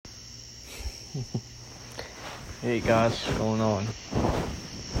Hey guys, what's going on?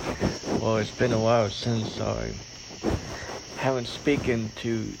 Well, it's been a while since I haven't spoken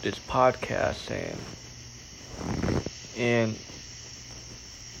to this podcast and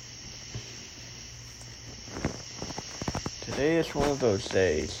today is one of those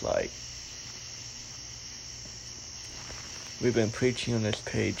days like we've been preaching on this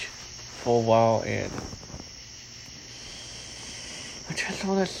page for a while, and I just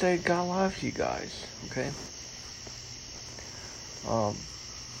want to say God loves you guys, okay?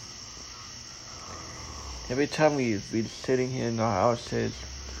 Every time we've been sitting here in our houses,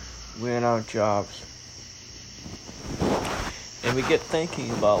 we're in our jobs, and we get thinking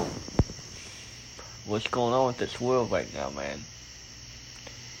about what's going on with this world right now, man.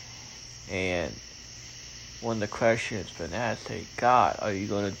 And one of the questions has been asked, hey, God, are you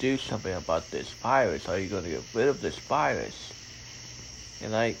going to do something about this virus? Are you going to get rid of this virus?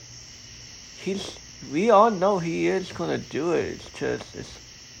 And we all know He is going to do it. It's just,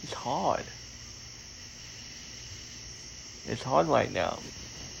 it's hard. It's hard right now.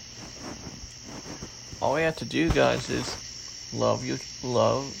 All we have to do, guys, is love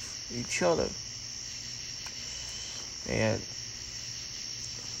each other. And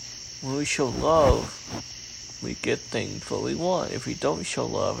when we show love, we get things what we want. If we don't show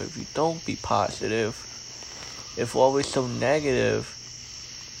love, if we don't be positive, if we're always so negative,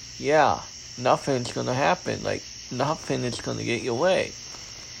 nothing's gonna happen. Like, nothing is gonna get your way.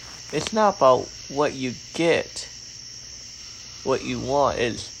 It's not about what you get. What you want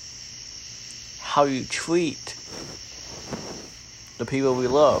is how you treat the people we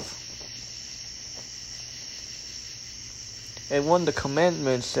love. And one of the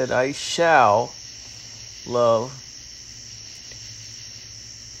commandments said, I shall love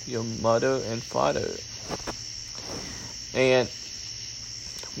your mother and father. And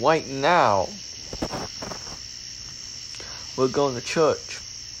right now, we're going to church.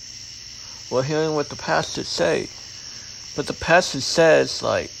 We're hearing what the pastor say. But the pastor says,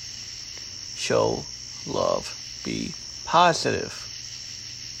 show love, be positive.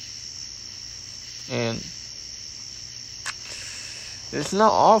 And it's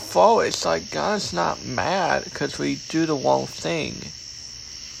not our fault. It's like God's not mad because we do the wrong thing.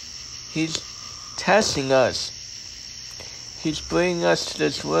 He's testing us. He's bringing us to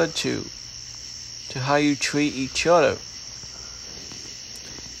this world to how you treat each other.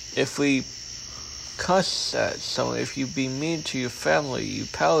 If we cuss at someone, if you be mean to your family, you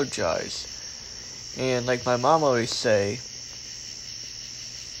apologize. And like my mom always say,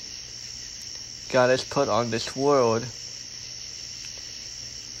 God has put on this world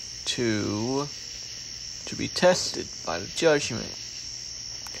to be tested by the judgment.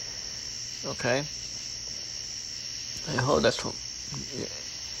 Okay? I hope that's what.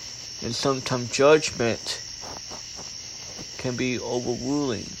 And sometimes judgment can be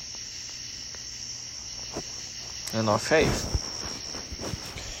overruling in our faith.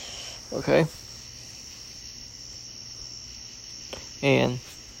 Okay? And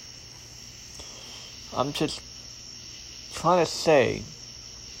I'm just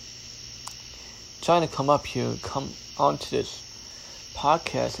trying to come up here, come onto this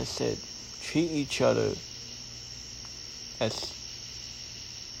podcast and said, treat each other as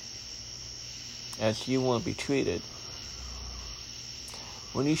you want to be treated.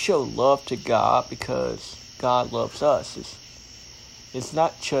 When you show love to God because God loves us, it's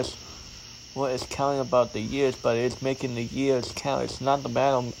not just what is counting about the years, but it's making the years count. It's not the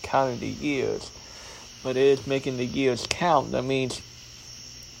matter of counting the years, but it is making the years count. That means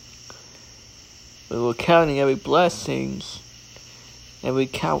we're counting every blessings, and we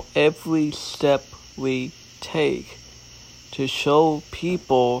count every step we take to show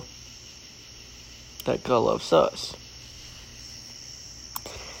people that God loves us.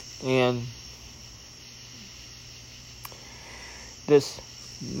 And this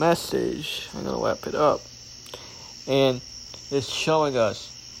message, I'm going to wrap it up, and it's showing us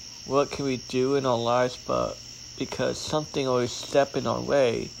what can we do in our lives, but because something always steps in our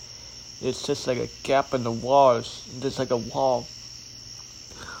way, it's just like a gap in the walls. There's like a wall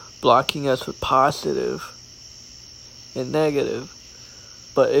blocking us with positive and negative.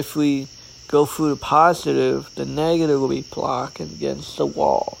 But if we go through the positive, the negative will be blocked against the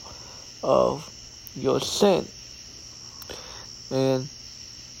wall of your sin. And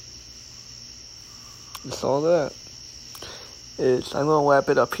it's all that. I'm going to wrap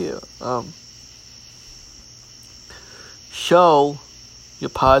it up here. Show your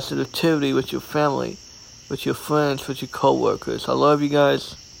positivity with your family, with your friends, with your coworkers. I love you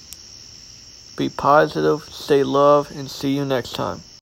guys. Be positive, stay loved, and see you next time.